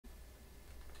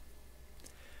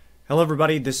Hello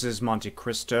everybody, this is Monte,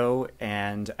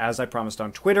 and as I promised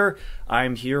on Twitter,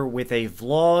 I'm here with a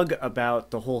vlog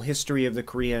about the whole history of the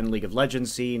Korean League of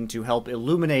Legends scene to help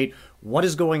illuminate what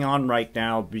is going on right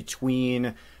now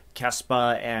between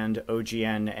KeSPA and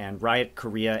OGN and Riot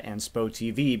Korea and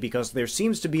SpoTV, because there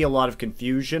seems to be a lot of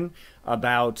confusion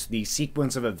about the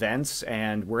sequence of events,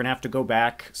 and we're going to have to go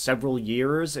back several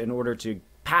years in order to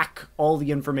pack all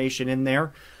the information in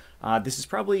there. This is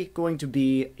probably going to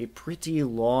be a pretty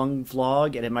long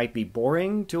vlog, and it might be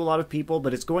boring to a lot of people,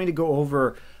 but it's going to go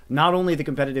over not only the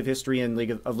competitive history in League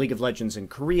of Legends in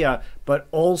Korea, but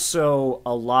also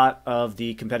a lot of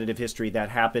the competitive history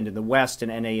that happened in the West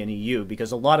and NA and EU,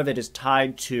 because a lot of it is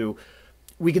tied to,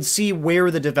 we can see where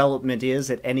the development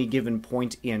is at any given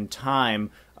point in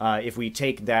time if we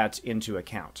take that into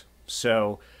account.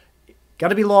 So,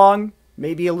 gotta be long.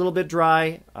 Maybe a little bit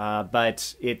dry,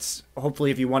 but it's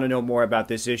hopefully if you want to know more about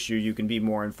this issue, you can be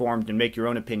more informed and make your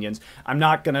own opinions. I'm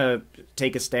not going to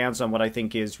take a stance on what I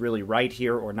think is really right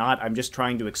here or not. I'm just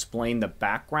trying to explain the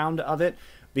background of it,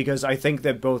 because I think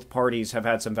that both parties have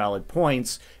had some valid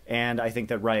points, and I think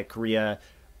that Riot Korea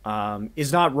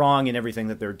is not wrong in everything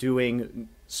that they're doing.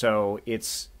 So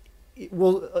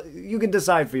you can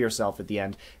decide for yourself at the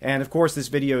end. And of course, this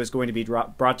video is going to be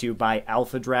brought to you by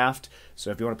Alpha Draft.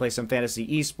 So if you want to play some fantasy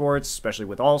esports, especially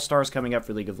with All-Stars coming up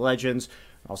for League of Legends,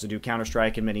 I also do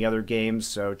Counter-Strike and many other games,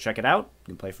 so check it out.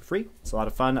 You can play for free. It's a lot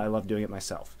of fun. I love doing it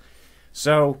myself.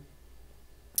 So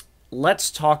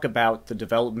let's talk about the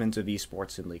development of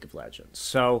esports in League of Legends.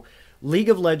 So League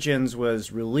of Legends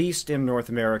was released in North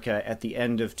America at the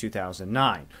end of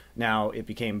 2009. Now, it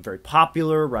became very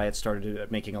popular. Riot started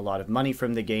making a lot of money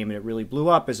from the game, and it really blew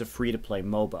up as a free-to-play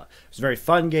MOBA. It was a very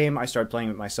fun game. I started playing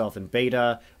it myself in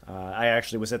beta. I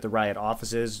actually was at the Riot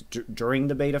offices during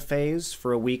the beta phase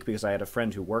for a week because I had a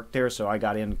friend who worked there, so I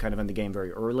got in kind of in the game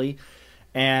very early.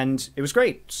 And it was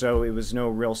great, so it was no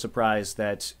real surprise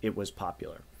that it was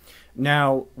popular.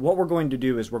 Now, what we're going to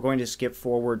do is we're going to skip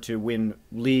forward to when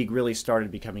League really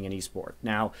started becoming an esport.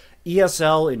 Now,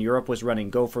 ESL in Europe was running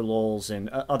Go for Lols and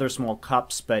other small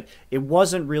cups, but it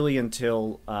wasn't really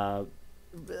until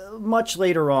much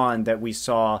later on that we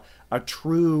saw a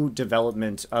true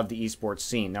development of the esports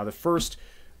scene. Now, the first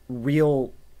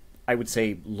real, I would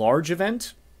say, large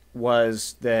event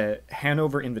was the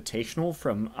Hanover Invitational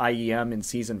from IEM in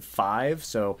Season 5,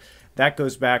 so that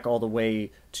goes back all the way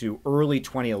to early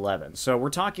 2011. So we're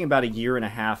talking about a year and a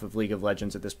half of League of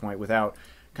Legends at this point without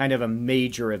kind of a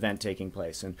major event taking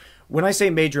place. And when I say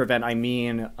major event, I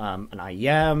mean an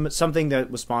IEM, something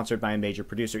that was sponsored by a major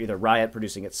producer, either Riot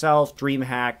producing itself,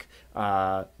 DreamHack,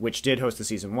 which did host the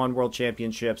Season 1 World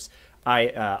Championships,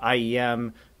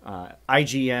 IEM,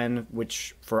 IGN,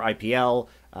 which for IPL,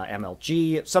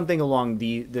 MLG, something along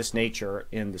this nature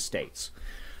in the States.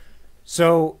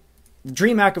 So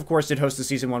DreamHack, of course, did host the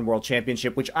Season 1 World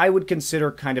Championship, which I would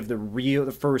consider kind of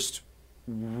the first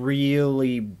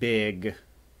really big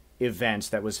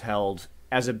event that was held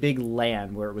as a big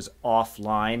LAN where it was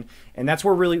offline. And that's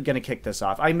where we're really going to kick this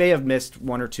off. I may have missed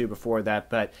one or two before that,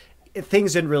 but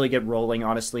things didn't really get rolling,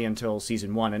 honestly, until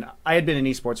Season 1. And I had been in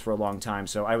esports for a long time,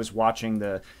 so I was watching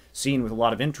the scene with a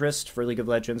lot of interest for League of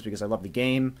Legends because I love the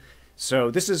game. So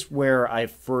this is where I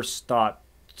first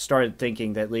started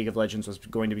thinking that League of Legends was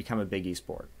going to become a big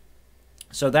esport.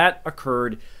 So that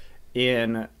occurred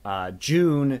in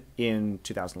June in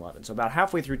 2011. So about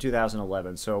halfway through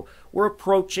 2011. So we're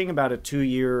approaching about a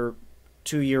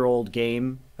two-year-old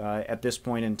game at this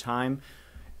point in time.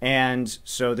 And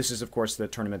so this is, of course, the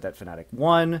tournament that Fnatic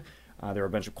won. There were a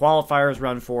bunch of qualifiers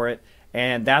run for it.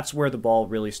 And that's where the ball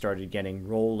really started getting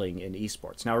rolling in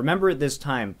esports. Now, remember at this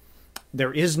time,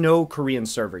 there is no Korean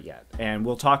server yet, and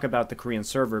we'll talk about the Korean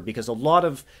server because a lot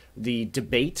of the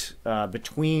debate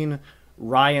between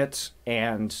Riot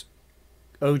and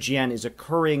OGN is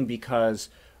occurring because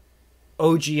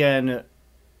OGN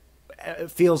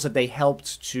feels that they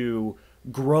helped to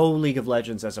grow League of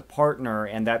Legends as a partner,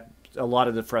 and that a lot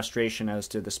of the frustration as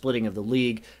to the splitting of the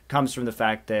league comes from the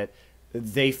fact that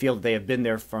they feel that they have been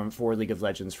there for League of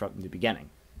Legends from the beginning.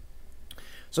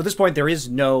 So at this point, there is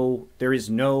no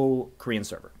Korean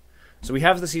server. So we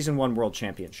have the Season 1 World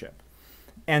Championship.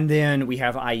 And then we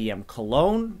have IEM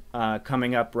Cologne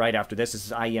coming up right after this. This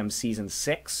is IEM Season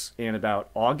 6 in about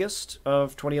August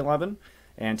of 2011.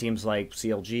 And teams like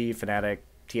CLG, Fnatic,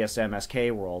 TSM,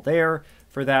 SK were all there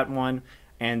for that one.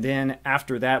 And then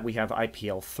after that, we have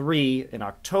IPL 3 in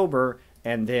October,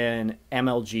 and then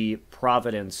MLG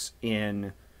Providence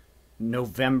in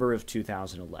November of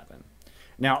 2011.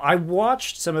 Now, I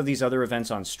watched some of these other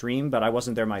events on stream, but I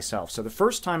wasn't there myself. So the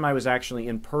first time I was actually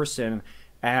in person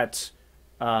at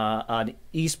an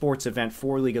esports event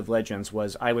for League of Legends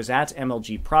was I was at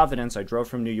MLG Providence. I drove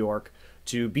from New York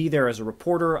to be there as a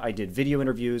reporter. I did video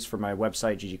interviews for my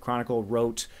website, GG Chronicle,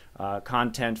 wrote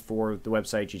content for the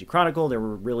website, GG Chronicle. There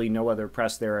were really no other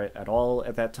press there at all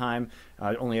at that time,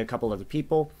 only a couple other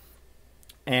people.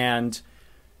 And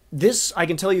this, I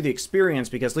can tell you the experience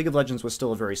because League of Legends was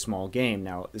still a very small game.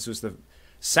 Now, this was the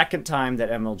second time that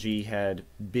MLG had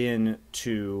been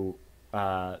to,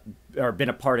 or been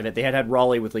a part of it. They had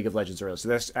Raleigh with League of Legends earlier, so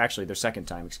that's actually their second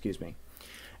time, excuse me.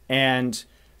 And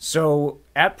so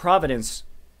at Providence,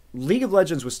 League of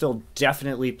Legends was still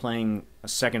definitely playing a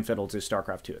second fiddle to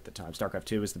StarCraft 2 at the time. StarCraft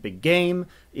 2 was the big game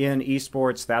in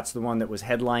esports. That's the one that was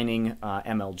headlining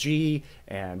MLG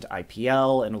and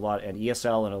IPL and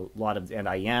ESL and a lot of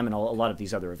IEM and a lot of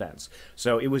these other events.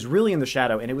 So it was really in the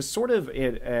shadow, and it was sort of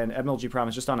an MLG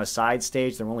Province just on a side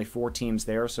stage. There were only 4 teams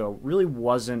there, so it really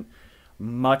wasn't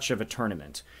much of a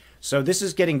tournament. So this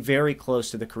is getting very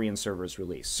close to the Korean server's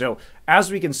release. So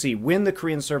as we can see, when the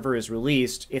Korean server is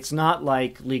released, it's not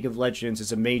like League of Legends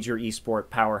is a major esport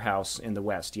powerhouse in the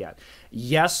West yet.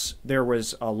 Yes, they were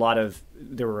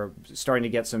starting to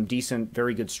get some decent,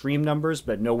 very good stream numbers,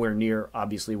 but nowhere near,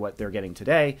 obviously, what they're getting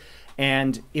today.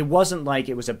 And it wasn't like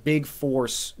it was a big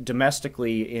force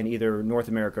domestically in either North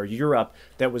America or Europe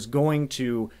that was going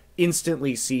to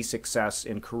instantly see success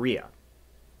in Korea.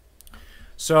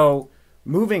 So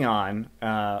moving on,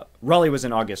 Raleigh was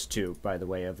in August 2, by the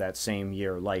way, of that same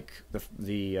year, like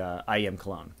the IEM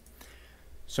Cologne.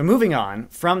 So moving on,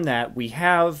 from that, we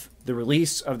have the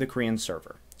release of the Korean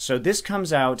server. So this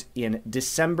comes out in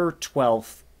December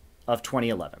 12th of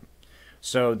 2011.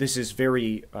 So this is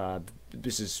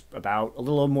this is about a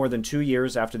little more than 2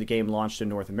 years after the game launched in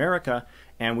North America,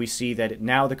 and we see that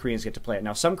now the Koreans get to play it.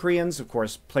 Now, some Koreans, of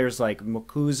course, players like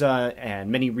Mokuza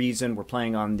and Many Reason were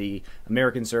playing on the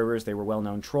American servers. They were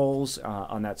well-known trolls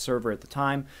on that server at the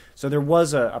time. So there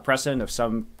was a precedent of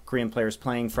some Korean players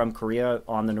playing from Korea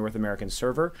on the North American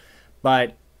server,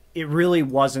 but it really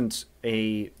wasn't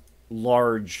a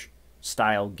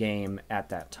large-style game at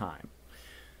that time.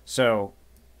 So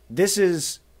this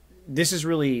is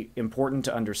really important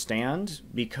to understand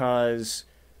because,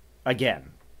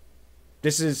 again,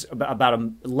 this is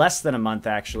about less than a month,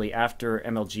 actually, after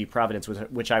MLG Providence,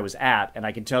 which I was at, and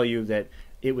I can tell you that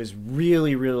it was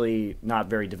really, really not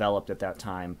very developed at that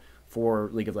time for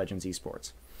League of Legends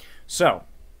esports. So,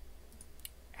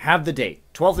 have the date,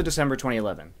 12th of December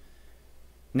 2011.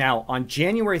 Now, on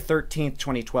January 13th,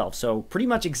 2012, so pretty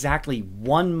much exactly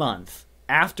 1 month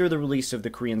after the release of the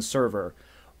Korean server,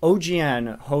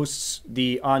 OGN hosts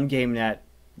the OnGameNet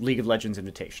League of Legends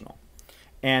Invitational.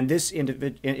 And this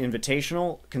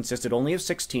invitational consisted only of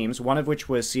 6 teams, one of which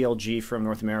was CLG from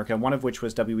North America, one of which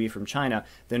was WE from China,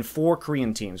 then 4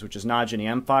 Korean teams, which is Naj and the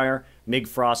Empire, Mig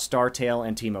Frost, Startail,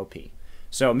 and Team OP.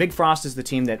 So Mig Frost is the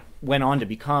team that went on to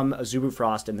become Azubu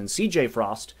Frost and then CJ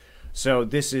Frost. So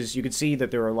this is, you could see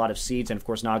that there are a lot of seeds, and of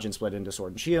course Najin split into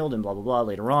Sword and Shield and blah, blah, blah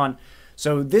later on.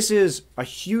 So this is a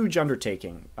huge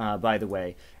undertaking, by the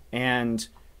way, and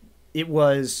it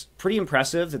was pretty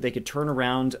impressive that they could turn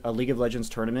around a League of Legends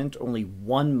tournament only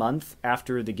 1 month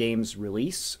after the game's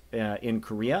release in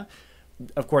Korea.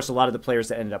 Of course, a lot of the players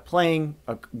that ended up playing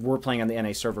were playing on the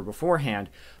NA server beforehand,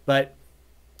 but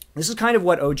this is kind of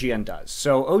what OGN does.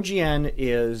 So OGN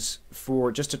is,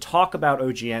 just to talk about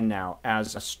OGN now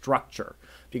as a structure,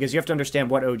 because you have to understand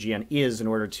what OGN is in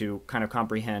order to kind of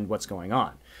comprehend what's going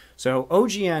on. So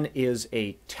OGN is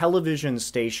a television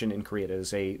station in Korea. It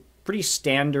is a pretty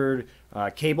standard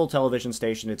cable television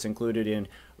station. It's included in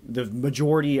the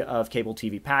majority of cable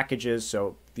TV packages.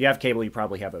 So if you have cable, you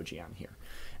probably have OGN here.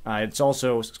 It's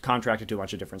also contracted to a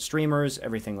bunch of different streamers,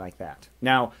 everything like that.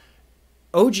 Now,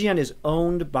 OGN is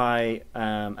owned by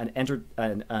an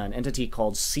entity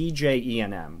called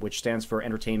CJENM, which stands for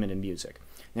Entertainment and Music.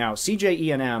 Now,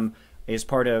 CJENM is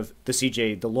part of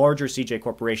the larger CJ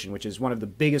Corporation, which is one of the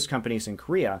biggest companies in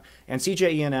Korea. And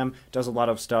CJENM does a lot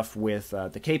of stuff with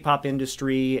the K-pop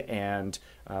industry and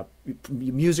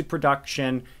music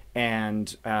production,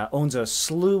 and owns a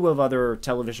slew of other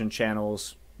television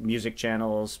channels, music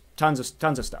channels, tons of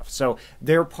stuff. So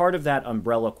they're part of that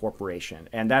umbrella corporation,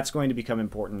 and that's going to become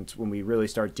important when we really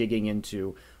start digging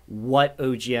into what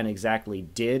OGN exactly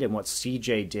did and what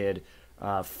CJ did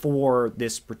for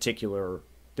this particular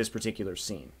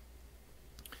scene,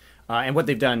 and what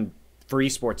they've done for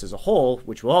esports as a whole,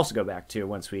 which we'll also go back to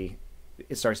once it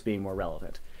starts being more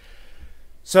relevant.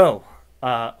 So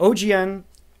OGN,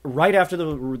 right after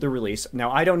the release,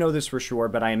 now I don't know this for sure,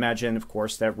 but I imagine, of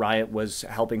course, that Riot was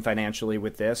helping financially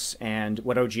with this, and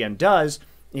what OGN does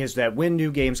is that when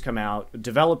new games come out,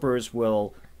 developers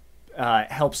will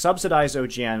help subsidize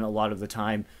OGN a lot of the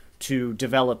time to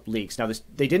develop leagues. Now,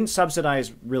 they didn't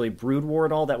subsidize really Brood War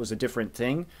at all. That was a different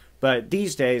thing. But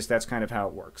these days, that's kind of how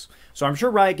it works. So I'm sure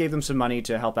Riot gave them some money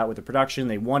to help out with the production.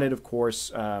 They wanted, of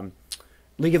course,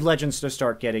 League of Legends to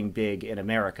start getting big in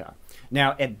America.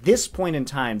 Now, at this point in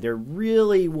time, there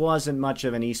really wasn't much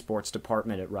of an esports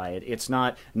department at Riot. It's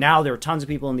not. Now there are tons of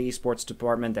people in the esports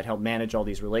department that help manage all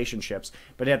these relationships.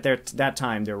 But at that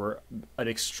time, there were an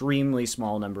extremely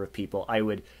small number of people.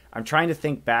 I'm trying to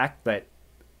think back, but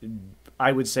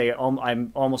I would say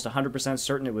I'm almost 100%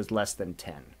 certain it was less than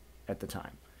 10 at the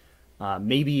time.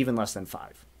 Maybe even less than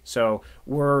 5. So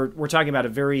we're talking about a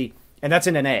very, and that's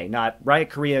in NA, not Riot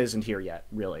Korea isn't here yet,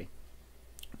 really.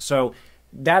 So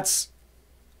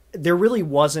there really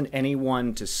wasn't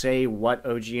anyone to say what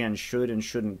OGN should and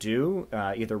shouldn't do,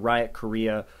 either Riot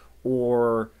Korea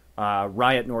or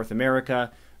Riot North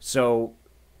America. So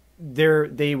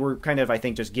they were kind of, I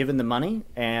think, just given the money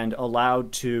and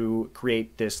allowed to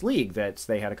create this league that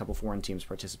they had a couple foreign teams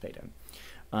participate in.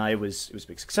 It was a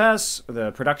big success.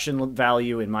 The production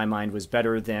value, in my mind, was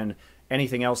better than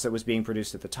anything else that was being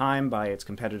produced at the time by its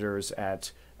competitors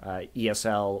at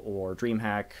ESL or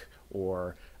DreamHack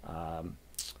or,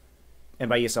 and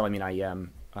by ESL I mean IEM,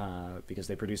 because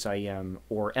they produce IEM,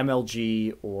 or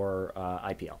MLG or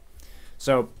IPL.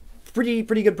 So pretty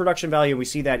good production value. We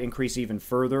see that increase even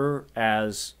further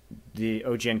as the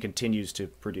OGN continues to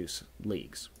produce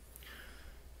leagues.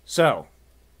 So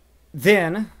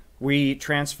then we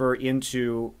transfer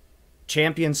into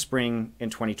Champions Spring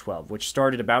in 2012, which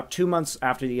started about 2 months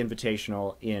after the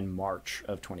Invitational in March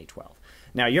of 2012.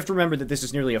 Now, you have to remember that this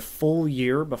is nearly a full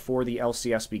year before the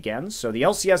LCS begins. So the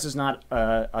LCS is not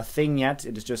a thing yet.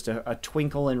 It is just a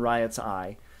twinkle in Riot's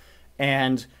eye.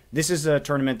 And this is a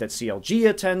tournament that CLG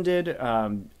attended,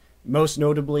 most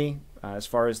notably, as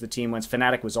far as the team went.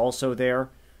 Fnatic was also there.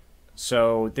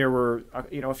 So there were,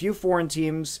 a few foreign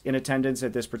teams in attendance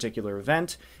at this particular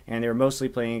event, and they were mostly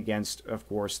playing against, of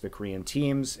course, the Korean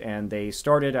teams. And they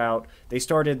started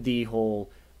the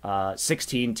whole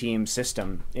 16-team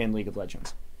system in League of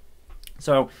Legends.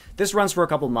 So this runs for a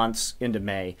couple months into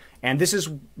May, and this is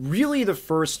really the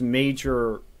first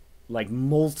major,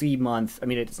 multi-month. I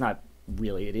mean, it's not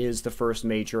really. It is the first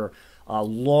major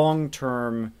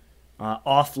long-term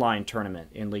offline tournament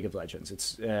in League of Legends.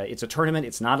 It's a tournament.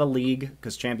 It's not a league,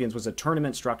 because Champions was a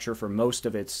tournament structure for most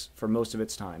of its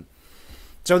time.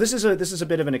 So this is a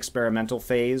bit of an experimental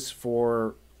phase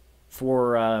for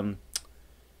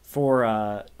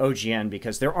OGN,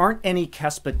 because there aren't any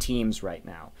KeSPA teams right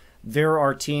now. There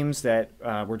are teams that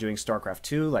were doing StarCraft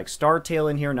 2, like StarTale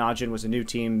in here. Najin was a new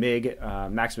team. MIG,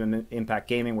 Maximum Impact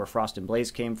Gaming, where Frost and Blaze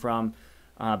came from.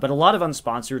 But a lot of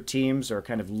unsponsored teams are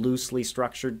kind of loosely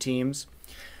structured teams.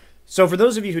 So for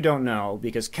those of you who don't know,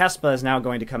 because KeSPA is now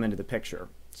going to come into the picture,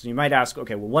 so you might ask,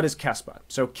 okay, well, what is KeSPA?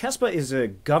 So KeSPA is a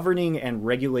governing and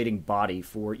regulating body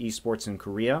for esports in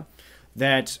Korea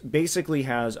that basically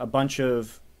has a bunch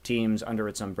of teams under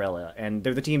its umbrella. And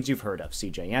they're the teams you've heard of: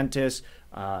 CJ Entis,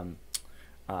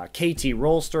 KT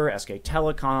Rolster, SK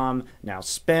Telecom, now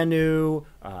Spenu,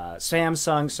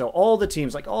 Samsung. So all the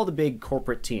teams, all the big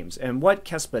corporate teams. And what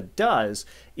KeSPA does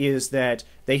is that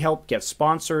they help get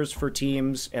sponsors for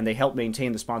teams, and they help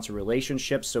maintain the sponsor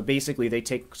relationships. So basically they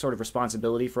take sort of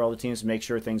responsibility for all the teams to make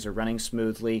sure things are running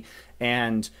smoothly,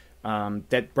 and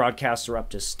that broadcasts are up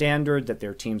to standard, that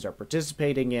their teams are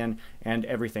participating in, and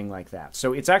everything like that.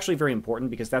 So it's actually very important,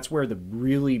 because that's where the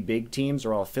really big teams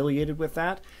are all affiliated with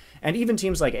that. And even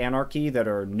teams like Anarchy that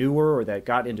are newer or that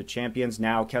got into Champions,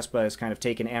 now KeSPA has kind of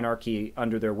taken Anarchy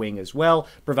under their wing as well,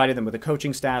 provided them with a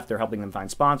coaching staff. They're helping them find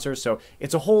sponsors. So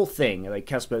it's a whole thing, like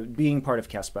KeSPA, being part of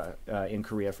KeSPA in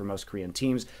Korea for most Korean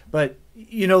teams. But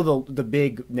the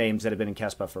big names that have been in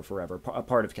KeSPA for forever, a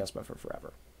part of KeSPA for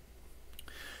forever.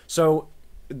 So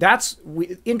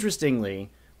interestingly,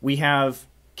 we have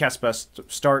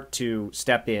KeSPA start to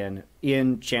step in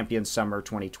Champions Summer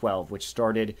 2012, which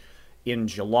started in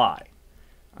July,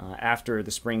 after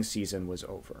the spring season was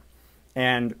over.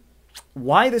 And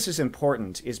why this is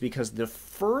important is because the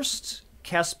first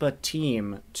KeSPA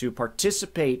team to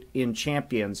participate in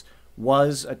Champions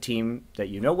was a team that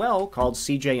you know well, called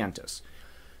CJ Entis.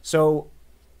 So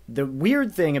the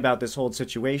weird thing about this whole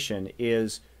situation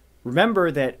is,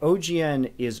 remember that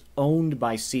OGN is owned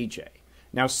by CJ.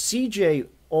 Now, CJ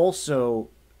also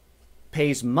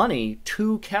pays money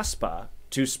to KeSPA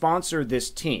to sponsor this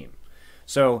team.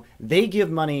 So they give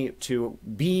money to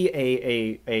be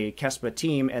a KeSPA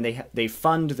team, and they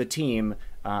fund the team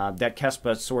that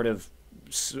KeSPA sort of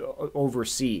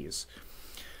oversees.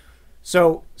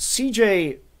 So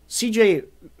CJ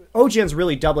OGN's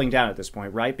really doubling down at this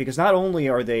point, right? Because not only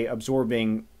are they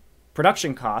absorbing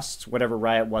production costs, whatever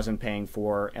Riot wasn't paying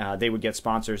for, they would get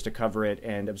sponsors to cover it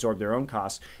and absorb their own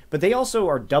costs, but they also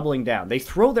are doubling down. They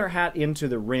throw their hat into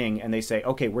the ring and they say,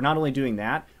 okay, we're not only doing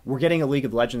that, we're getting a League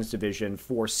of Legends division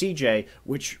for CJ,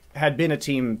 which had been a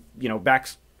team, you know, back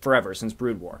forever, since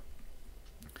Brood War.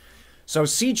 So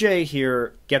CJ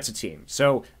here gets a team.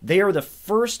 So they are the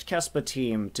first KeSPA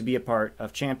team to be a part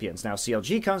of Champions. Now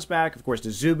CLG comes back. Of course,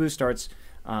 Zubu starts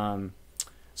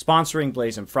sponsoring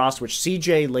Blaze and Frost, which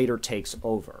CJ later takes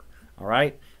over. All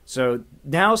right? So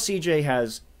now CJ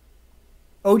has...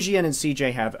 OGN and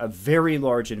CJ have a very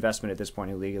large investment at this point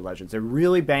in League of Legends. They're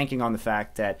really banking on the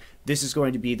fact that this is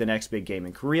going to be the next big game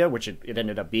in Korea, which it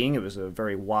ended up being. It was a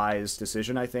very wise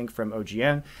decision, I think, from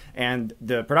OGN. And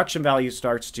the production value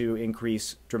starts to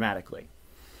increase dramatically.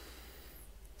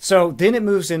 So then it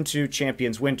moves into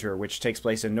Champions Winter, which takes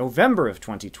place in November of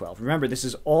 2012. Remember, this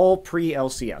is all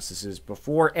pre-LCS. This is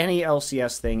before any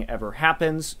LCS thing ever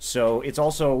happens. So it's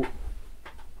also...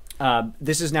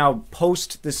 this is now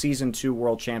post the Season 2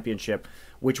 World Championship,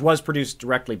 which was produced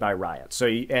directly by Riot. So,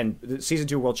 and the Season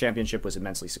 2 World Championship was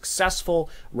immensely successful.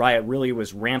 Riot really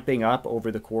was ramping up over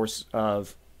the course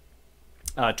of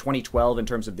 2012 in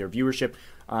terms of their viewership,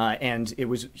 and it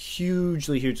was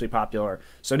hugely, hugely popular.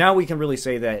 So now we can really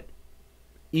say that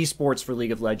esports for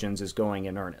League of Legends is going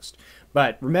in earnest.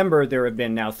 But remember, there have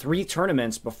been now 3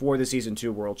 tournaments before the Season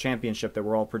 2 World Championship that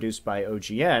were all produced by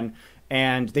OGN,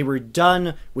 and they were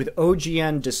done with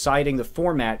OGN deciding the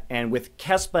format and with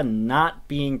KeSPA not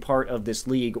being part of this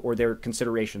league or their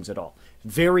considerations at all.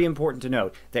 Very important to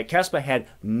note that KeSPA had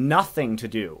nothing to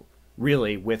do,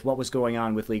 really, with what was going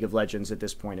on with League of Legends at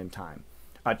this point in time,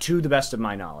 to the best of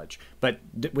my knowledge. But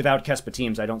without KeSPA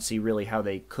teams, I don't see really how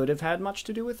they could have had much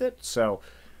to do with it, so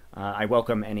I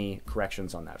welcome any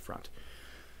corrections on that front.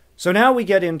 So now we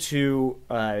get into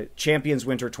Champions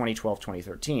Winter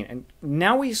 2012-2013, and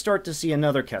now we start to see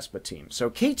another KeSPA team. So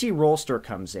KT Rolster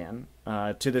comes in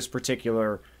to this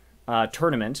particular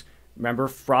tournament. Remember,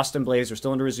 Frost and Blaze are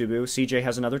still under Azubu. CJ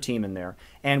has another team in there.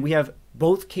 And we have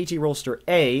both KT Rolster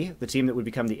A, the team that would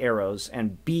become the Arrows,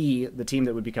 and B, the team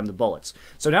that would become the Bullets.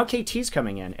 So now KT's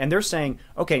coming in, and they're saying,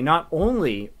 okay, not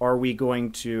only are we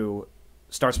going to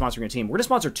start sponsoring a team, we're going to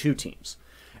sponsor 2 teams.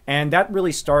 And that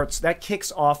really that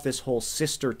kicks off this whole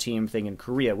sister team thing in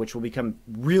Korea, which will become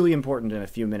really important in a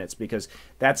few minutes because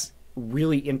that's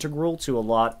really integral to a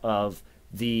lot of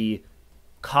the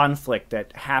conflict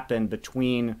that happened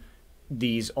between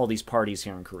all these parties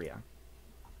here in Korea.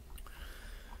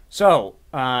 So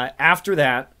after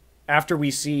that, after we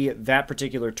see that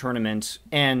particular tournament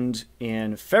end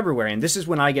in February, and this is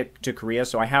when I get to Korea,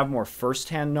 so I have more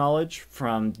first-hand knowledge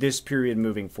from this period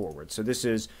moving forward. So this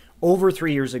is over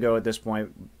 3 years ago at this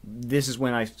point. This is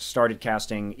when I started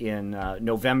casting in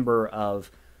November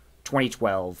of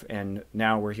 2012, and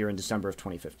now we're here in December of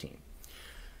 2015.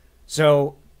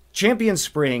 So Champion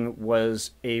Spring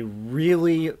was a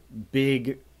really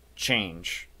big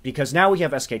change because now we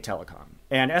have SK Telecom.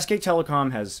 And SK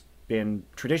Telecom has been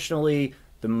traditionally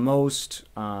the most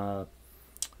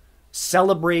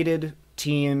celebrated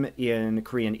team in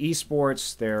Korean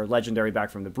esports. They're legendary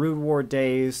back from the Brood War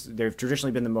days. They've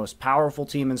traditionally been the most powerful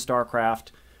team in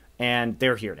StarCraft, and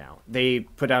they're here now. They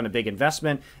put down a big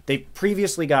investment. They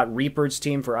previously got Reaper's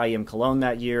team for IEM Cologne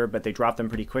that year, but they dropped them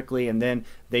pretty quickly, and then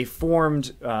they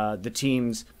formed the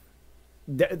teams,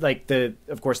 like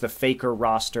of course, the Faker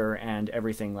roster and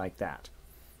everything like that.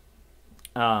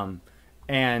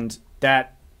 And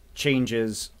that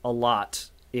changes a lot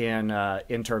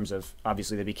in terms of,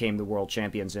 obviously, they became the world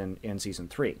champions in Season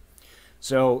 3.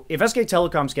 So if SK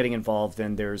Telecom's getting involved,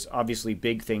 then there's obviously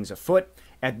big things afoot.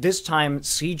 At this time,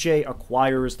 CJ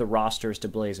acquires the rosters to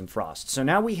Blaze and Frost. So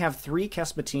now we have 3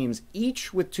 KeSPA teams,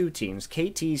 each with 2 teams,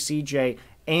 KT, CJ,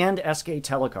 and SK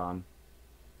Telecom,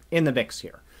 in the mix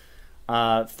here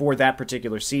for that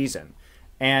particular season.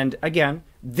 And again,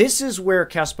 this is where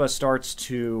KeSPA starts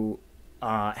to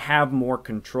have more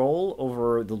control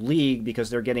over the league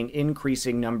because they're getting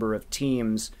increasing number of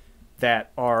teams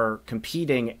that are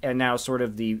competing, and now sort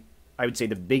of I would say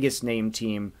the biggest name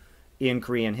team in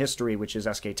Korean history, which is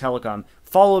SK Telecom,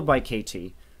 followed by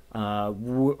KT,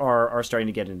 are starting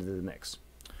to get into the mix.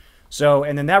 So,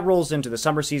 and then that rolls into the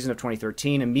summer season of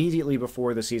 2013, immediately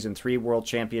before the Season 3 World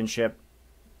Championship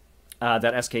that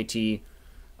SKT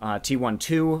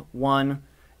T12 won.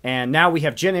 And now we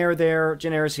have Jin Air there.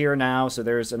 Jin Air is here now, so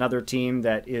there's another team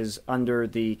that is under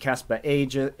the KeSPA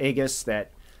Aegis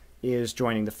that is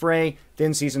joining the fray.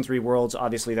 Then Season 3 Worlds,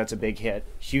 obviously that's a big hit.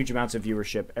 Huge amounts of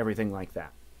viewership, everything like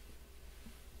that.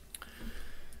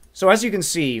 So as you can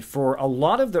see, for a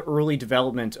lot of the early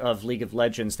development of League of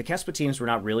Legends, the KeSPA teams were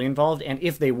not really involved, and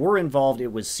if they were involved,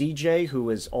 it was CJ, who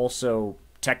was also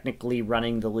technically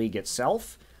running the league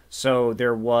itself. So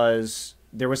there was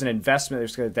an investment,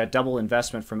 there's that double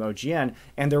investment from OGN,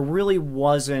 and there really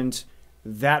wasn't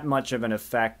that much of an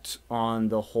effect on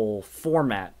the whole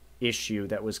format issue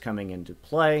that was coming into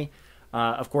play.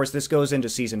 Of course, this goes into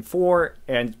Season 4,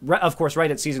 and of course,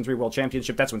 right at Season 3 World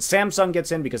Championship, that's when Samsung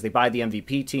gets in because they buy the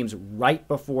MVP teams right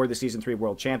before the Season 3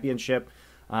 World Championship,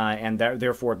 and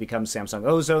therefore it becomes Samsung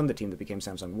Ozone, the team that became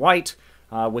Samsung White,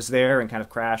 was there and kind of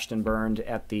crashed and burned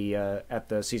at the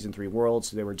Season 3 Worlds.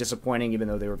 So they were disappointing, even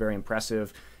though they were very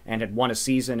impressive and had won a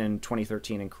season in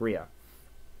 2013 in Korea.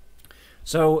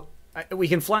 So we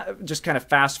can just kind of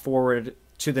fast forward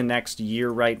to the next year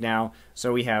right now.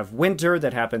 So we have winter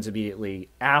that happens immediately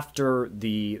after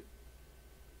the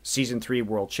Season 3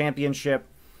 World Championship.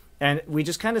 And we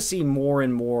just kind of see more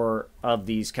and more of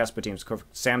these KeSPA teams.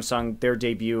 Samsung, their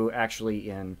debut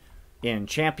actually in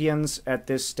Champions at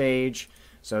this stage.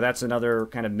 So that's another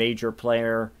kind of major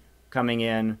player coming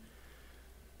in.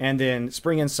 And then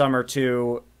spring and summer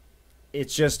too,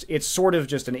 it's sort of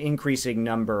just an increasing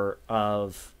number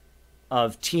of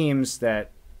teams that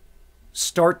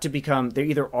start to become, they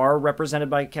either are represented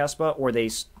by KeSPA or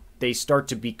they start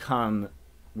to become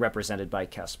represented by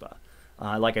KeSPA.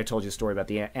 Like I told you a story about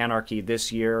the Anarchy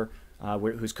this year,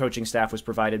 whose coaching staff was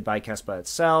provided by KeSPA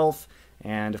itself.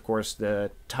 And of course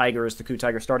the Tigers, the Coup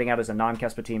Tigers, starting out as a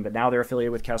non-KeSPA team, but now they're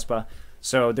affiliated with KeSPA.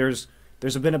 So there's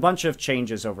been a bunch of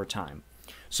changes over time.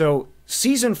 So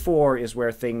Season 4 is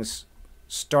where things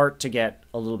start to get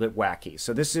a little bit wacky.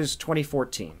 So this is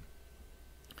 2014.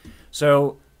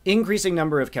 So increasing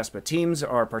number of KeSPA teams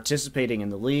are participating in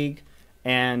the league,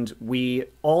 and we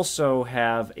also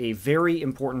have a very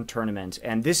important tournament,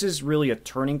 and this is really a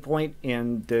turning point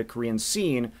in the Korean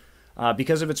scene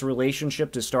because of its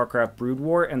relationship to StarCraft Brood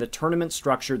War and the tournament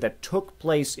structure that took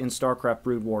place in StarCraft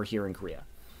Brood War here in Korea.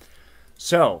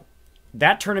 So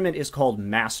that tournament is called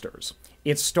Masters.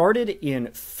 It started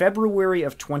in February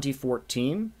of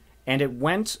 2014, and it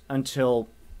went until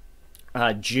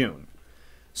June.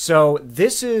 So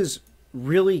this is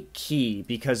really key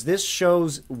because this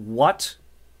shows what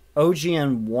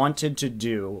OGN wanted to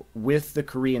do with the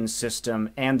Korean system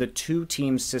and the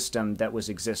two-team system that was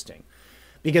existing.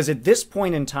 Because at this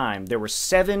point in time, there were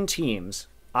 7 teams,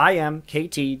 IM,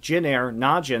 KT, Jin Air,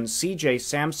 Najin, CJ,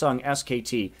 Samsung,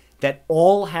 SKT, that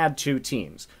all had 2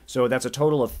 teams. So that's a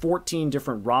total of 14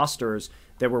 different rosters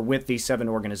that were with these 7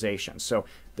 organizations. So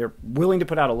they're willing to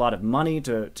put out a lot of money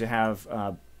to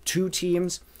have 2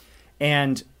 teams.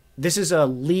 And this is a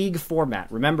league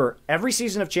format. Remember, every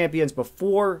season of Champions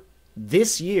before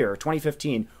this year,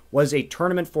 2015, was a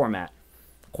tournament format.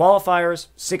 Qualifiers,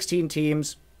 16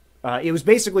 teams. It was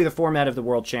basically the format of the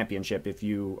World Championship, if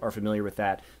you are familiar with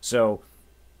that. So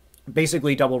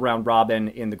basically double round robin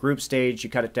in the group stage. You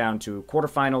cut it down to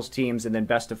quarterfinals teams and then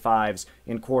best of 5s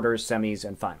in quarters, semis,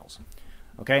 and finals.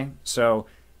 Okay? So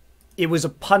it was a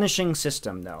punishing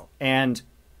system, though. And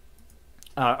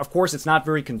of course, it's not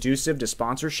very conducive to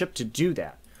sponsorship to do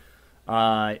that.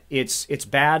 It's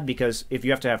bad because if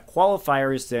you have to have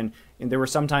qualifiers, then and there were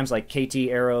sometimes like KT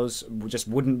Arrows just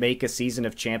wouldn't make a season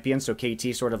of Champions, so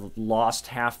KT sort of lost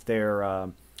half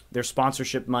their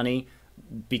sponsorship money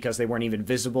because they weren't even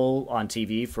visible on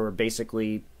TV for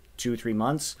basically 2-3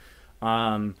 months,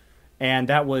 and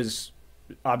that was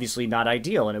obviously not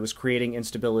ideal, and it was creating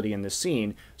instability in the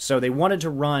scene. So they wanted to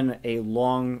run a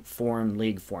long-form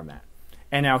league format.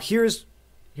 And now here's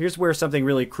where something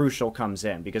really crucial comes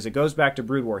in, because it goes back to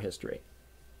Brood War history.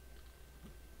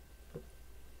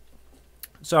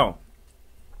 So,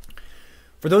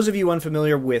 for those of you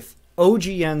unfamiliar with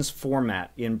OGN's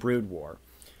format in Brood War,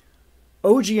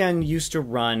 OGN used to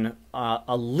run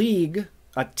a league,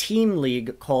 a team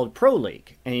league called Pro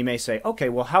League. And you may say, okay,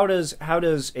 well, how does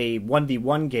a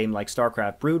 1v1 game like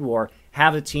StarCraft Brood War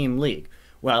have a team league?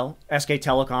 Well, SK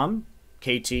Telecom,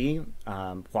 KT,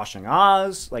 Hwasheng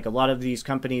Oz, like a lot of these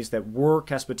companies that were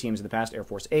KeSPA teams in the past, Air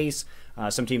Force Ace,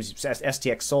 some teams,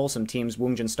 STX Seoul, some teams,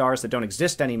 Woongjin Stars that don't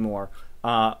exist anymore,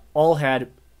 all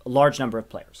had a large number of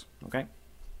players, okay?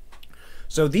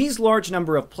 So these large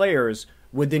number of players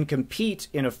would then compete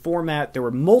in a format. There were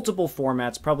multiple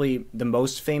formats, probably the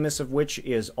most famous of which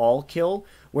is All Kill,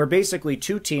 where basically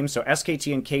 2 teams, so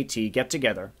SKT and KT, get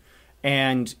together,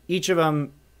 and each of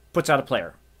them puts out a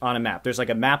player on a map. There's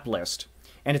like a map list,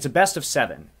 and it's a best of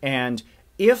 7. And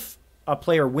if a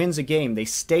player wins a game, they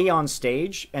stay on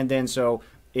stage, and then so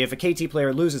if a KT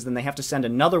player loses, then they have to send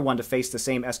another one to face the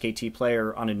same SKT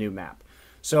player on a new map.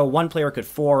 So one player could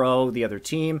 4-0 the other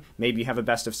team. Maybe you have a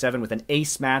best of 7 with an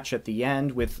ace match at the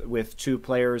end with two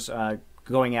players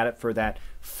going at it for that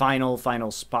final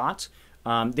spot.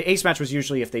 The ace match was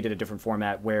usually if they did a different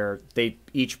format where they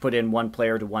each put in one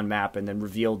player to one map and then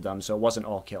revealed them, so it wasn't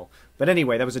all kill. But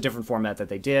anyway, that was a different format that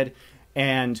they did.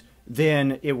 And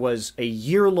then it was a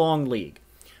year-long league.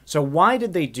 So why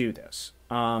did they do this?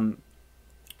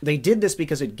 They did this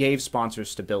because it gave sponsors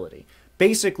stability.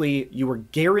 Basically, you were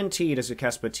guaranteed as a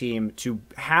KeSPA team to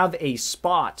have a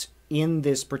spot in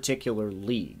this particular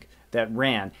league that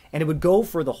ran, and it would go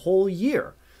for the whole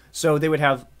year. So they would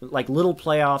have like little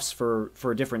playoffs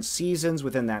for different seasons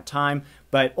within that time,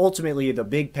 but ultimately the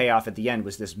big payoff at the end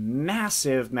was this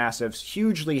massive,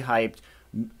 hugely hyped,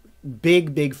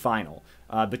 big final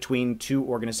between two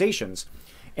organizations.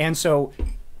 And so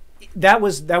that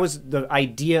was the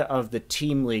idea of the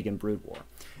team league in Brood War.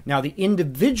 Now, the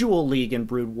individual league in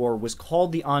Brood War was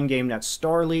called the On Game Net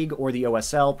Star League, or the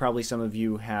OSL. Probably some of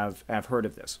you have heard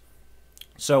of this.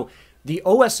 So the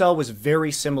OSL was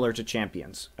very similar to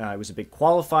Champions. It was a big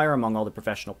qualifier among all the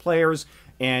professional players,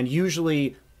 and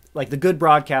usually, like, the good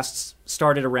broadcasts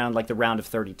started around like the round of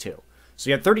 32. So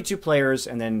you had 32 players,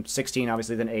 and then 16,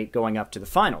 obviously, then 8 going up to the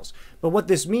finals. But what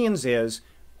this means is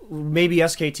maybe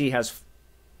SKT has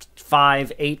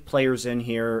 5, 8 players in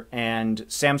here, and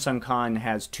Samsung Khan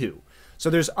has 2.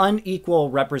 So there's unequal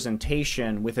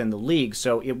representation within the league,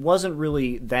 so it wasn't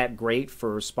really that great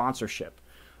for sponsorship.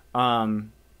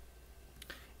 And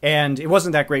it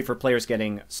wasn't that great for players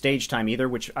getting stage time either,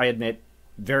 which I admit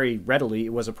very readily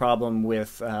was a problem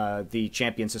with the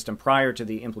champion system prior to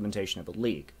the implementation of the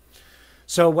league.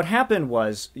 So what happened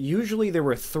was, usually there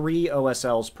were 3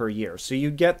 OSLs per year. So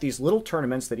you'd get these little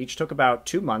tournaments that each took about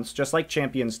 2 months, just like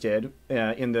Champions did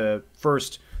in the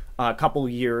first couple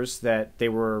years that they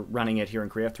were running it here in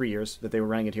Korea, 3 years that they were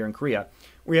running it here in Korea.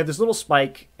 We have this little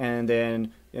spike, and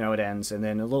then it ends, and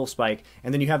then a little spike,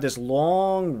 and then you have this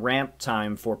long ramp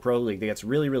time for Pro League that gets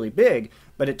really big,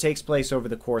 but it takes place over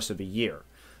the course of a year.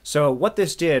 So what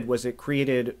this did was it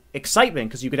created excitement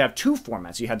because you could have 2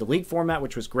 formats. You had the league format,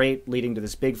 which was great, leading to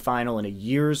this big final and a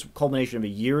year's culmination of a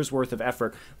year's worth of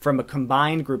effort from a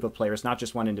combined group of players, not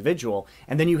just one individual.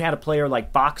 And then you had a player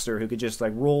like Boxer who could just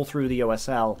like roll through the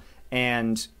OSL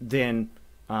and then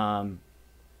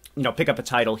pick up a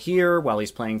title here while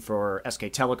he's playing for SK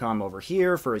Telecom over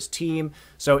here for his team.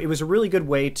 So it was a really good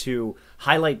way to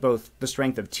highlight both the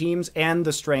strength of teams and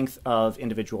the strength of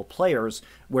individual players,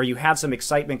 where you had some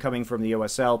excitement coming from the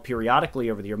OSL periodically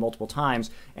over the year multiple times,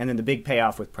 and then the big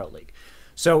payoff with Pro League.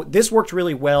 So this worked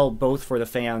really well both for the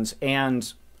fans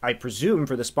and, I presume,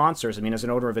 for the sponsors. I mean, as an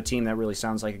owner of a team, that really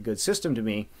sounds like a good system to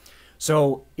me.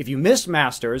 So if you missed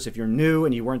Masters, if you're new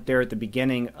and you weren't there at the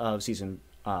beginning of Season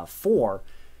 4,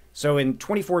 so in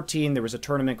 2014, there was a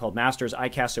tournament called Masters. I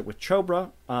cast it with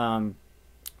Chobra.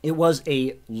 It was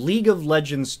a League of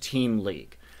Legends team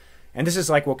league. And this is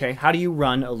like, okay, how do you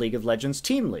run a League of Legends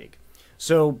team league?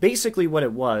 So basically what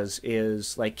it was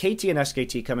is like KT and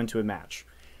SKT come into a match.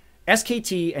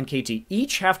 SKT and KT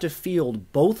each have to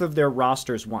field both of their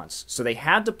rosters once. So they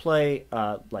had to play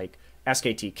like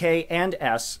SKT K and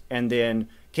S, and then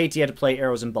KT had to play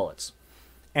Arrows and Bullets.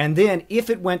 And then if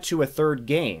it went to a third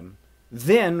game,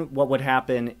 then what would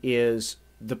happen is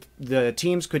the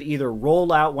teams could either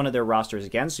roll out one of their rosters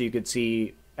again, so you could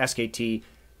see SKT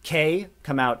K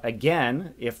come out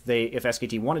again if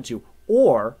SKT wanted to,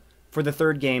 or for the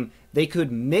third game they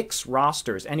could mix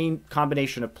rosters, any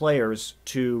combination of players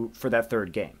for that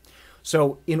third game.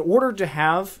 So in order to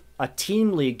have a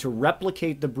team league to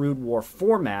replicate the Brood War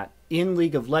format in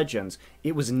League of Legends,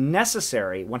 it was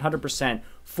necessary 100%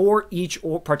 for each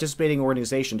participating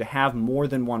organization to have more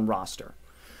than one roster.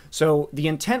 So the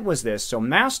intent was this. So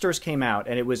Masters came out,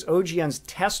 and it was OGN's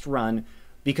test run,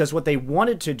 because what they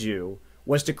wanted to do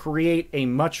was to create a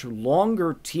much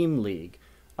longer team league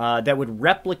that would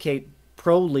replicate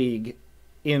Pro League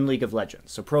in League of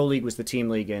Legends. So Pro League was the team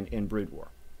league in Brood War.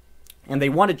 And they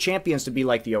wanted Champions to be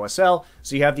like the OSL,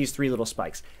 so you have these 3 little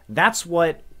spikes. That's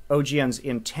what OGN's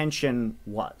intention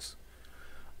was.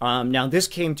 Now, this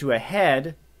came to a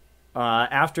head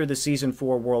after the Season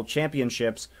 4 World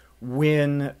Championships,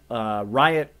 when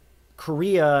Riot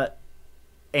Korea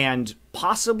and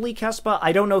possibly KeSPA,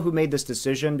 I don't know who made this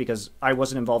decision because I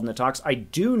wasn't involved in the talks. I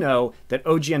do know that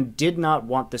OGN did not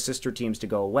want the sister teams to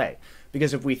go away,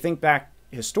 because if we think back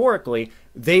historically,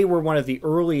 they were one of the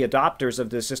early adopters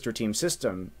of the sister team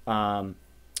system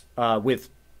with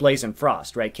Blaze and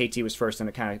Frost, right? KT was first, and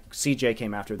it kind of CJ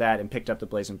came after that and picked up the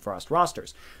Blaze and Frost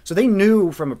rosters. So they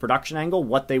knew from a production angle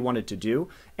what they wanted to do,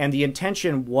 and the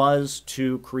intention was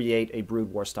to create a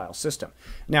Brood War style system.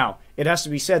 Now, it has to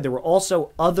be said there were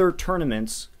also other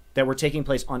tournaments that were taking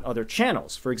place on other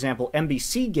channels. For example,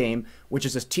 MBC Game, which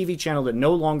is a TV channel that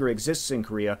no longer exists in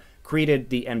Korea, created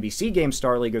the MBC Game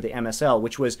Star League, or the MSL,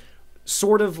 which was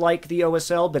sort of like the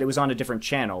OSL, but it was on a different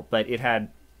channel, but it had,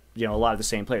 you know, a lot of the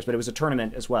same players. But it was a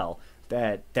tournament as well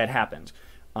that happened.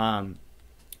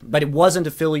 But it wasn't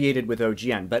affiliated with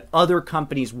OGN, but other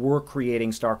companies were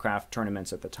creating StarCraft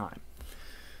tournaments at the time.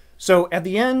 So at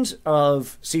the end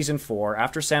of Season 4,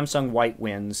 after Samsung White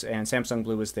wins and Samsung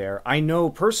Blue was there, I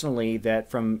know personally that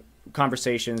from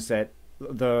conversations that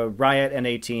the Riot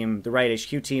NA team, the Riot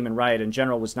HQ team, and Riot in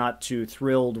general was not too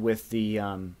thrilled with the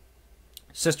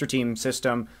sister team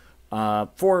system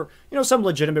for, you know, some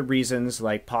legitimate reasons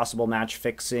like possible match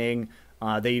fixing.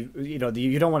 You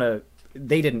don't want to.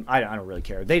 They didn't. I don't really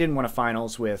care. They didn't want a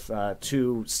finals with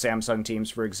 2 Samsung teams,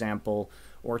 for example,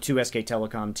 or 2 SK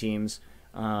Telecom teams.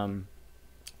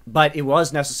 But it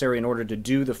was necessary in order to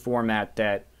do the format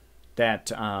that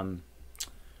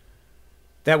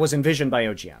was envisioned by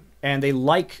OGN, and they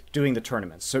like doing the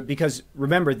tournaments. So because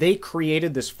remember, they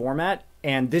created this format,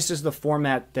 and this is the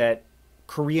format that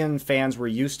Korean fans were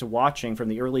used to watching from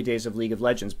the early days of League of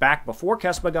Legends, back before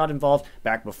KeSPA got involved,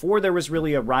 back before there was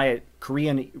really a Riot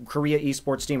Korea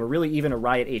esports team, or really even a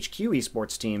Riot HQ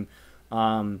esports team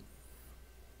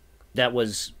that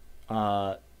was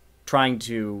trying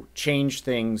to change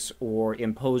things or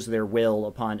impose their will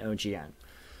upon OGN.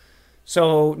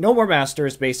 So no more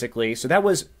Masters, basically. So that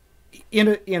was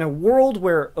in a world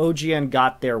where OGN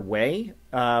got their way.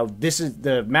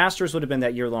 The Masters would have been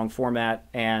that year-long format,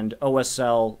 and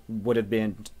OSL would have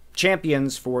been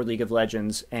champions for League of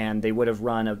Legends, and they would have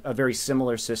run a very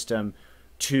similar system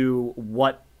to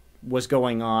what was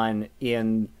going on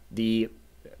in the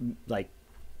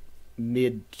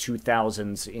mid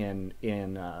 2000s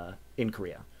in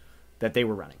Korea that they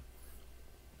were running.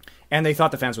 And they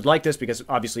thought the fans would like this because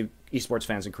obviously esports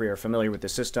fans in Korea are familiar with the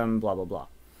system, blah, blah, blah.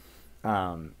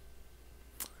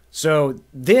 So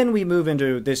then we move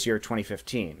into this year,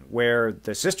 2015, where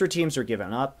the sister teams are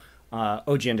given up.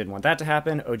 OGN didn't want that to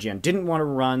happen. OGN didn't want to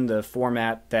run the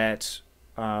format that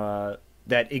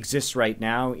exists right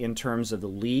now in terms of the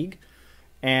league,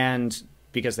 and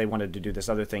because they wanted to do this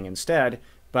other thing instead.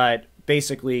 But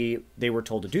basically, they were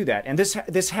told to do that. And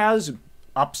this has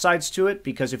upsides to it,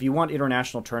 because if you want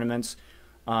international tournaments,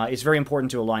 it's very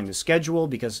important to align the schedule,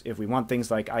 because if we want things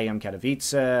like IEM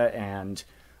Katowice and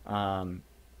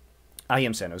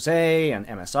IEM San Jose and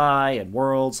MSI and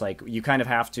Worlds, like, you kind of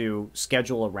have to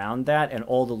schedule around that, and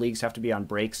all the leagues have to be on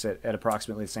breaks at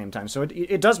approximately the same time. So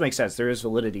it does make sense. There is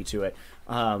validity to it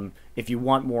if you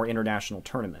want more international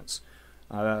tournaments.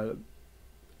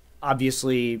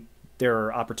 Obviously, there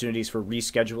are opportunities for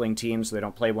rescheduling teams so they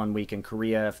don't play 1 week in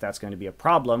Korea if that's going to be a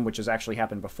problem, which has actually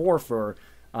happened before for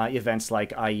events like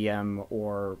IEM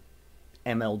or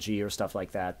MLG or stuff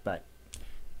like that. But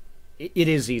it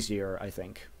is easier, I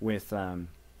think, with the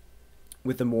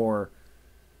more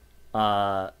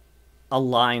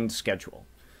aligned schedule.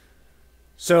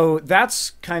 So that's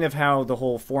kind of how the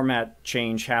whole format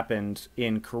change happened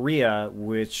in Korea,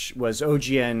 which was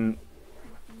OGN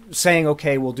saying,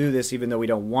 okay, we'll do this even though we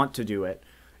don't want to do it.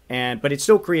 But it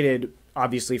still created,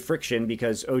 obviously, friction,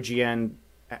 because OGN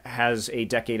has a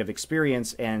decade of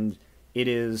experience, and it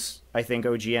is, I think,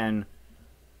 OGN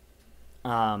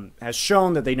has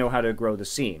shown that they know how to grow the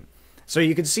scene. So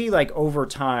you can see, like, over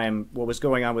time, what was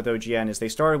going on with OGN is they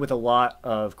started with a lot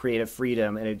of creative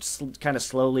freedom, and it kind of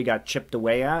slowly got chipped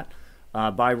away at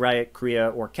by Riot Korea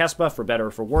or KeSPA, for better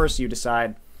or for worse, you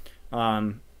decide.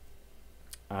 And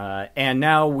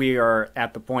now we are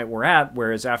at the point we're at,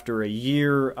 whereas after a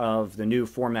year of the new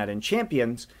format and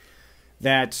champions,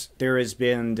 that there has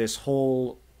been this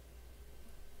whole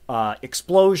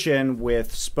explosion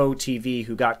with SpoTV,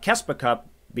 who got KeSPA Cup,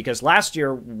 because last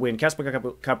year when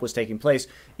KeSPA Cup was taking place,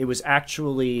 it was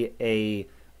actually a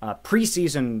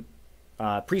preseason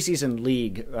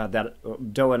league that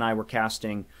Doa and I were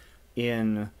casting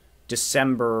in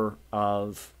December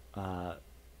of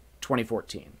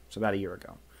 2014, so about a year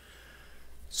ago.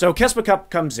 So KeSPA Cup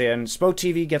comes in.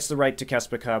 SpoTV gets the right to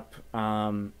KeSPA Cup.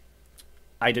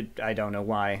 I don't know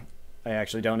why. I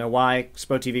actually don't know why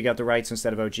SpoTV got the rights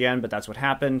instead of OGN, but that's what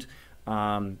happened.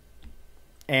 And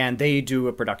they do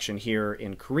a production here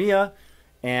in Korea,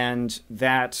 and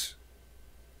that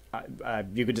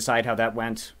you could decide how that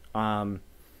went. And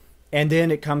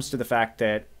then it comes to the fact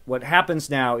that what happens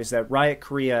now is that Riot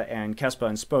Korea and KeSPA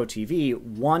and SpoTV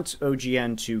want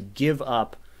OGN to give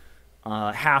up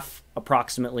half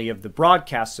approximately of the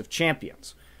broadcasts of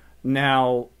Champions.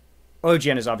 Now,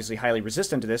 OGN is obviously highly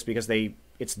resistant to this because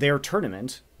it's their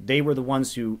tournament. They were the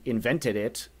ones who invented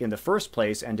it in the first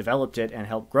place and developed it and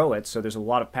helped grow it. So there's a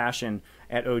lot of passion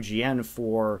at OGN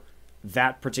for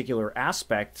that particular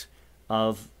aspect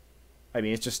of, I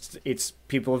mean, it's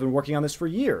people have been working on this for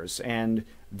years, and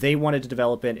they wanted to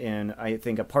develop it in, I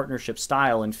think, a partnership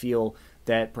style and feel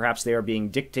that perhaps they are being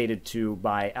dictated to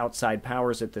by outside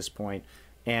powers at this point,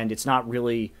 and it's not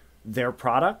really their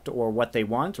product or what they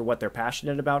want or what they're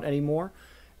passionate about anymore.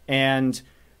 And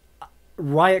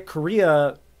Riot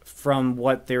Korea, from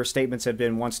what their statements have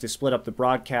been, wants to split up the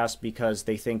broadcast because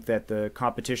they think that the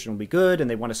competition will be good and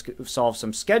they want to solve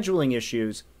some scheduling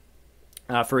issues.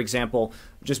 For example,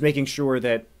 just making sure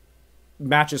that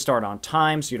matches start on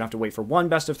time, so you don't have to wait for one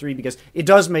best of three, because it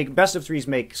does make best of threes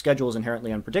make schedules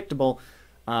inherently unpredictable,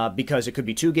 because it could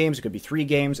be 2 games, it could be 3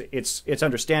 games. It's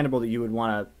understandable that you would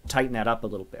want to tighten that up a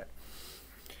little bit.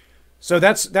 So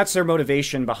that's their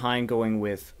motivation behind going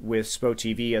with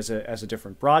SpoTV as a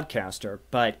different broadcaster.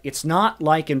 But it's not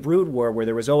like in Brood War where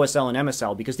there was OSL and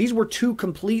MSL, because these were 2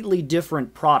 completely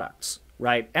different products,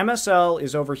 right? MSL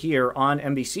is over here on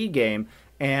NBC Game,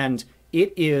 and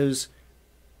it is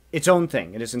its own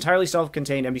thing. It is entirely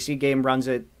self-contained. NBC Game runs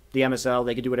it. The MSL,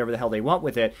 they can do whatever the hell they want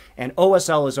with it. And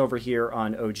OSL is over here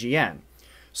on OGN.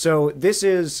 So this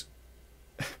is,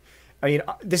 I mean,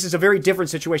 this is a very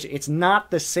different situation. It's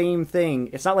not the same thing.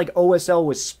 It's not like OSL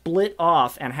was split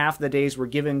off and half the days were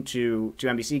given to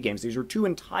NBC Games. These are 2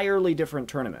 entirely different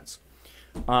tournaments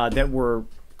that were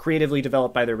creatively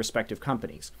developed by their respective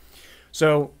companies.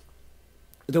 So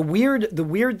the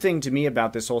weird thing to me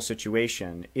about this whole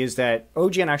situation is that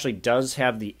OGN actually does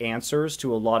have the answers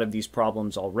to a lot of these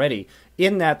problems already,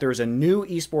 in that there's a new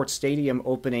esports stadium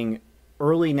opening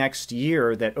early next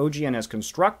year that OGN has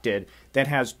constructed that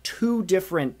has 2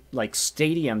 different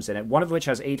stadiums in it, one of which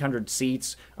has 800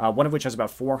 seats, one of which has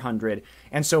about 400.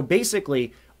 And so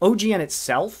basically OGN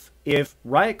itself, if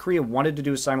Riot Korea wanted to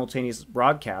do a simultaneous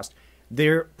broadcast,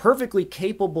 they're perfectly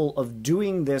capable of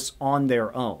doing this on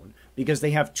their own, because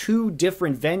they have 2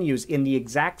 different venues in the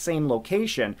exact same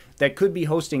location that could be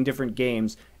hosting different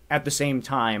games at the same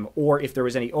time, or if there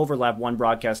was any overlap, one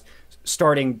broadcast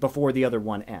starting before the other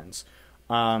one ends.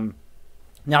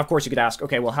 Now, of course, you could ask,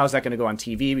 okay, well, how's that going to go on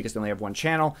TV because they only have 1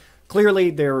 channel? Clearly,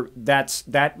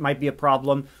 that might be a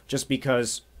problem, just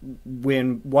because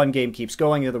when one game keeps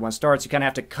going, the other one starts, you kind of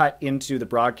have to cut into the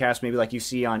broadcast, maybe like you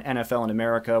see on NFL in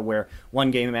America, where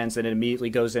one game ends and it immediately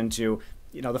goes into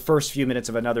the first few minutes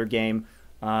of another game,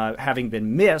 having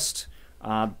been missed,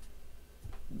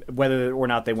 whether or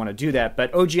not they want to do that.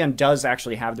 But OGN does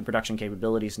actually have the production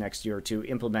capabilities next year to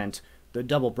implement the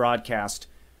double broadcast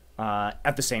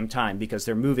at the same time, because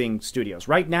they're moving studios.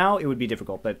 Right now, it would be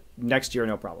difficult, but next year,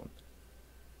 no problem.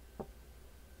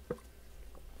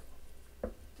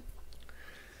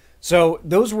 So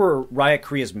those were Riot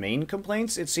Korea's main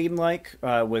complaints, it seemed like,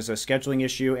 was a scheduling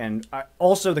issue and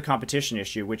also the competition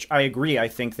issue, which I agree. I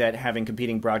think that having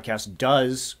competing broadcasts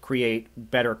does create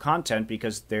better content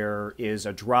because there is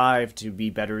a drive to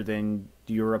be better than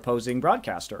your opposing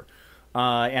broadcaster.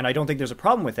 And I don't think there's a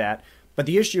problem with that. But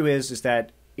the issue is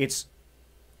that it's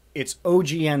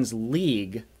OGN's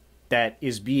league that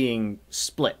is being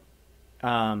split.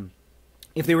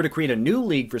 If they were to create a new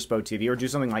league for SpoTV or do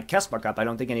something like KeSPA Cup, I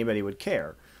don't think anybody would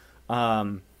care.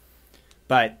 But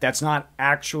that's not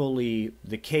actually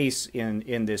the case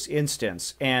in this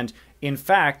instance. And in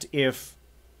fact,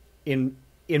 in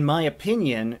my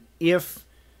opinion, if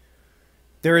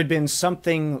there had been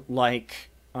something like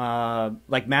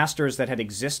Masters that had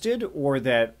existed or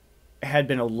that had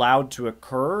been allowed to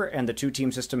occur and the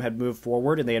 2-team system had moved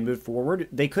forward and they had moved forward,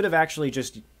 they could have actually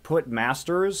just put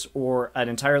Masters or an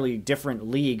entirely different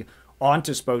league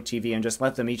onto SpoTV and just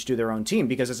let them each do their own team.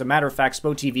 Because as a matter of fact,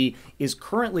 SpoTV is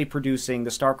currently producing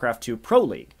the StarCraft 2 Pro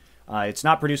League. It's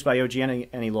not produced by OGN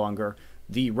any longer.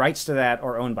 The rights to that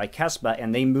are owned by KeSPA,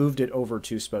 and they moved it over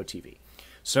to SpoTV.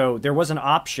 So there was an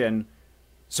option.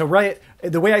 So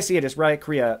the way I see it is Riot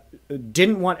Korea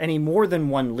didn't want any more than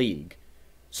 1 league.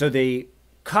 So they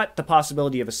cut the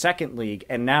possibility of a second league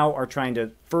and now are trying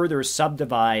to further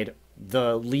subdivide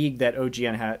the league that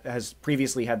OGN has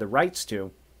previously had the rights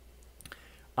to.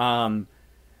 And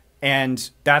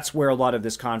that's where a lot of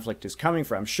this conflict is coming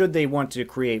from. Should they want to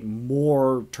create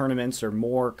more tournaments or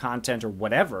more content or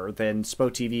whatever, then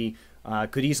SpoTV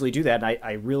could easily do that. And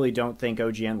I really don't think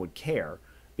OGN would care,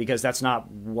 because that's not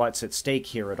what's at stake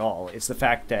here at all. It's the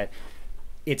fact that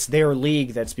it's their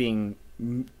league that's being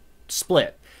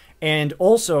split. And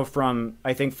also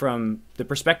I think from the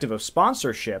perspective of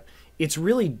sponsorship, it's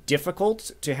really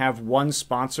difficult to have one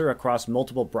sponsor across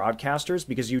multiple broadcasters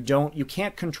because you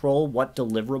can't control what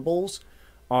deliverables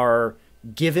are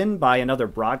given by another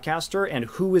broadcaster and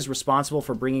who is responsible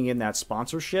for bringing in that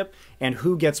sponsorship and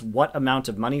who gets what amount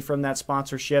of money from that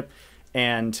sponsorship.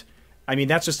 And I mean,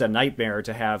 that's just a nightmare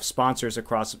to have sponsors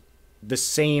across the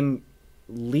same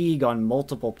league on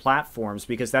multiple platforms,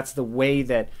 because that's the way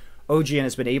that OGN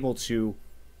has been able to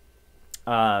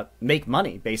make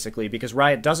money, basically, because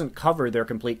Riot doesn't cover their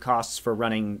complete costs for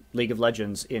running League of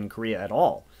Legends in Korea at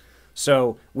all.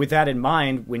 So with that in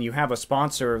mind, when you have a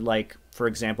sponsor like, for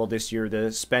example, this year,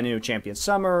 the Spenu Champion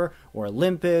Summer, or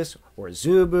Olympus, or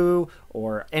Zubu,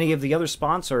 or any of the other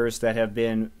sponsors that have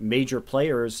been major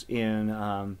players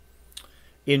in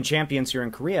Champions here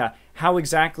in Korea, how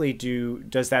exactly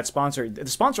does that sponsor... The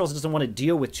sponsor also doesn't want to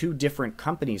deal with two different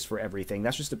companies for everything.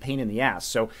 That's just a pain in the ass.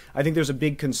 So I think there's a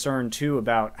big concern, too,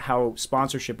 about how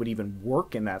sponsorship would even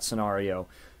work in that scenario,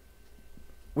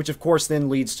 which, of course, then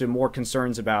leads to more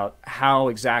concerns about how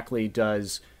exactly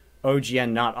does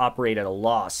OGN not operate at a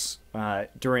loss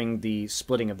during the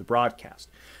splitting of the broadcast.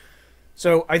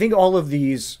 So I think all of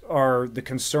these are the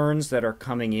concerns that are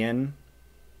coming in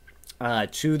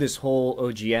to this whole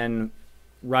OGN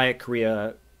Riot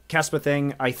Korea KeSPA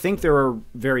thing. I think there are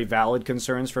very valid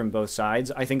concerns from both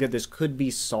sides. I think that this could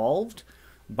be solved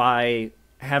by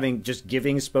just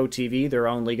giving SpoTV their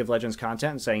own League of Legends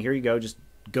content and saying, here you go, just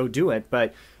go do it.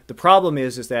 But the problem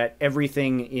is that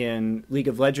everything in League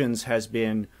of Legends has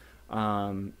been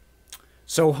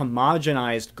so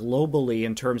homogenized globally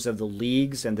in terms of the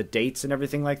leagues and the dates and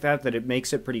everything like that, that it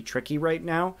makes it pretty tricky right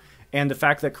now. And the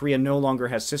fact that Korea no longer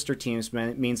has sister teams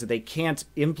means that they can't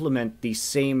implement the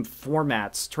same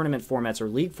formats, tournament formats or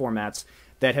league formats,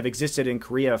 that have existed in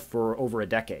Korea for over a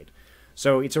decade.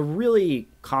 So it's a really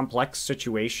complex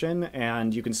situation,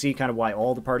 and you can see kind of why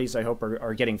all the parties, I hope,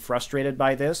 are getting frustrated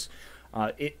by this.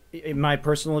 In my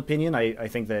personal opinion, I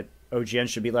think that OGN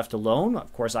should be left alone.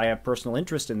 Of course, I have personal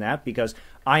interest in that because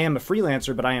I am a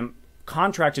freelancer, but I am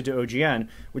contracted to OGN,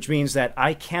 which means that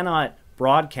I cannot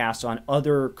broadcast on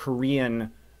other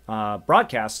Korean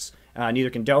broadcasts. Neither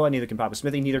can Doa, neither can Papa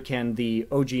Smithy, neither can the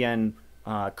OGN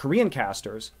Korean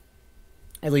casters,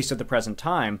 at least at the present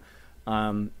time.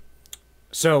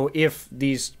 So if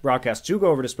these broadcasts do go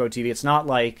over to SpoTV, it's not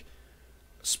like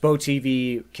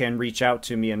SpoTV can reach out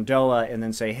to me and Doa and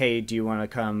then say, hey, do you want to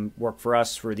come work for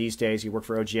us for these days? You work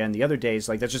for OGN the other days.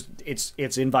 Like, that's just,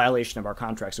 it's in violation of our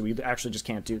contract. So we actually just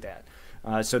can't do that.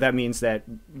 So that means that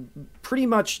pretty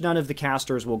much none of the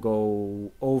casters will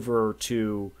go over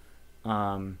to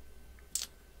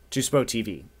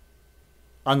SpoTV,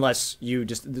 unless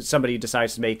somebody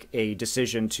decides to make a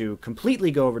decision to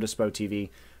completely go over to SpoTV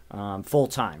full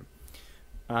time.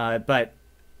 But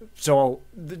so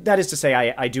that is to say,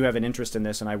 I do have an interest in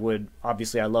this, and I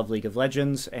love League of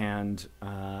Legends, and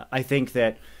I think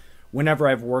that whenever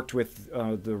I've worked with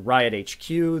the Riot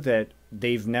HQ, that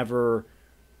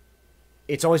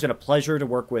it's always been a pleasure to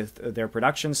work with their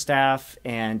production staff,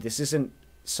 and this isn't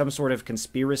some sort of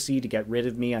conspiracy to get rid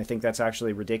of me. I think that's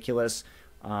actually ridiculous.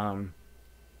 I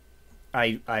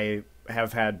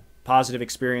have had positive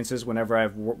experiences whenever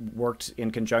I've worked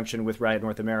in conjunction with Riot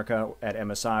North America at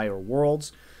MSI or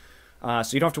Worlds. So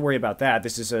you don't have to worry about that.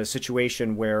 This is a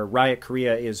situation where Riot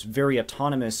Korea is very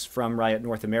autonomous from Riot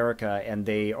North America, and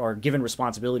they are given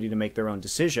responsibility to make their own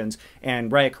decisions,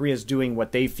 and Riot Korea is doing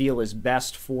what they feel is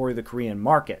best for the Korean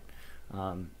market.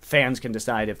 Fans can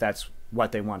decide if that's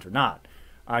what they want or not.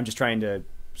 I'm just trying to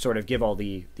sort of give all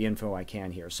the info I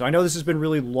can here. So I know this has been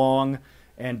really long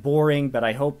and boring, but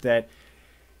I hope that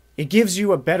it gives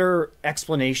you a better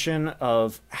explanation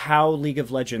of how League of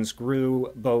Legends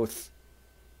grew both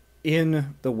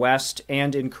in the West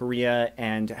and in Korea,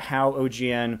 and how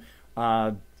OGN,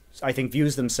 I think,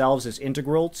 views themselves as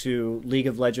integral to League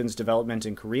of Legends development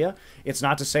in Korea. It's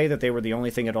not to say that they were the only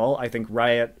thing at all. I think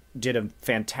Riot did a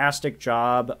fantastic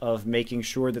job of making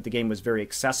sure that the game was very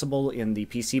accessible in the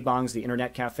PC bongs, the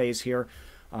internet cafes here.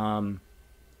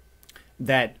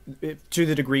 That to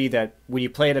the degree that when you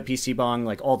play at a PC bong,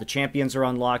 like, all the champions are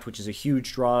unlocked, which is a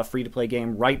huge draw, free-to-play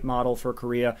game, right model for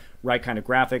Korea, right kind of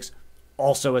graphics.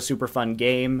 Also a super fun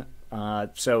game.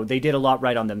 So they did a lot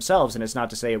right on themselves, and it's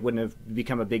not to say it wouldn't have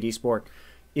become a big esport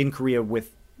in Korea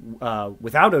without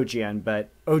OGN, but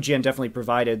OGN definitely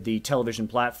provided the television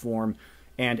platform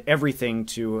and everything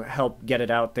to help get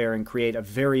it out there and create a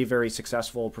very, very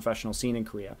successful professional scene in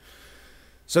Korea.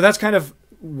 So that's kind of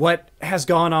what has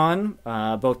gone on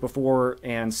both before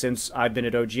and since I've been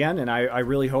at OGN, and I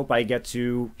really hope I get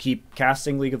to keep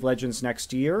casting League of Legends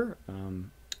next year.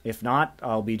 If not,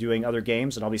 I'll be doing other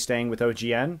games, and I'll be staying with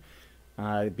OGN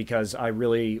because I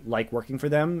really like working for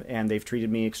them, and they've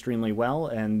treated me extremely well.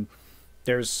 And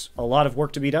there's a lot of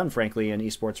work to be done, frankly, in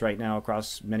esports right now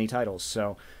across many titles.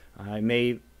 So I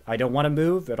don't want to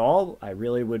move at all. I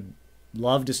really would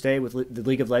love to stay with the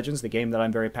League of Legends, the game that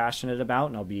I'm very passionate about,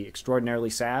 and I'll be extraordinarily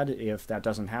sad if that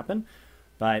doesn't happen.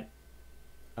 But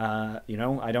you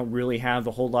know, I don't really have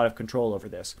a whole lot of control over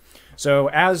this. So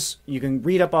as you can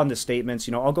read up on the statements,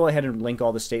 you know, I'll go ahead and link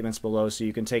all the statements below so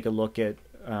you can take a look at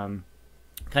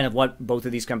kind of what both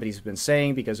of these companies have been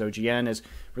saying, because OGN has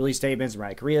released statements and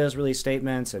Riot Korea has released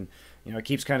statements, and you know, it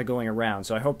keeps kind of going around.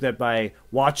 So I hope that by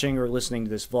watching or listening to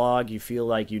this vlog, you feel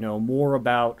like you know more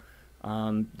about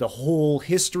the whole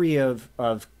history of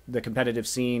the competitive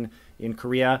scene in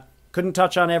Korea. Couldn't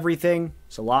touch on everything.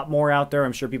 There's a lot more out there.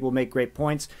 I'm sure people make great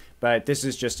points, but this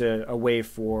is just a way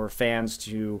for fans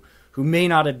who may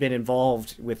not have been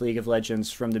involved with League of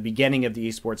Legends from the beginning of the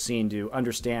esports scene to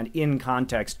understand in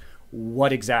context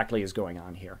what exactly is going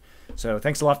on here. So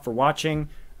thanks a lot for watching.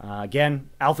 Again,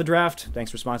 Alpha Draft,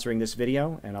 thanks for sponsoring this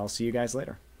video, and I'll see you guys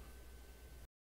later.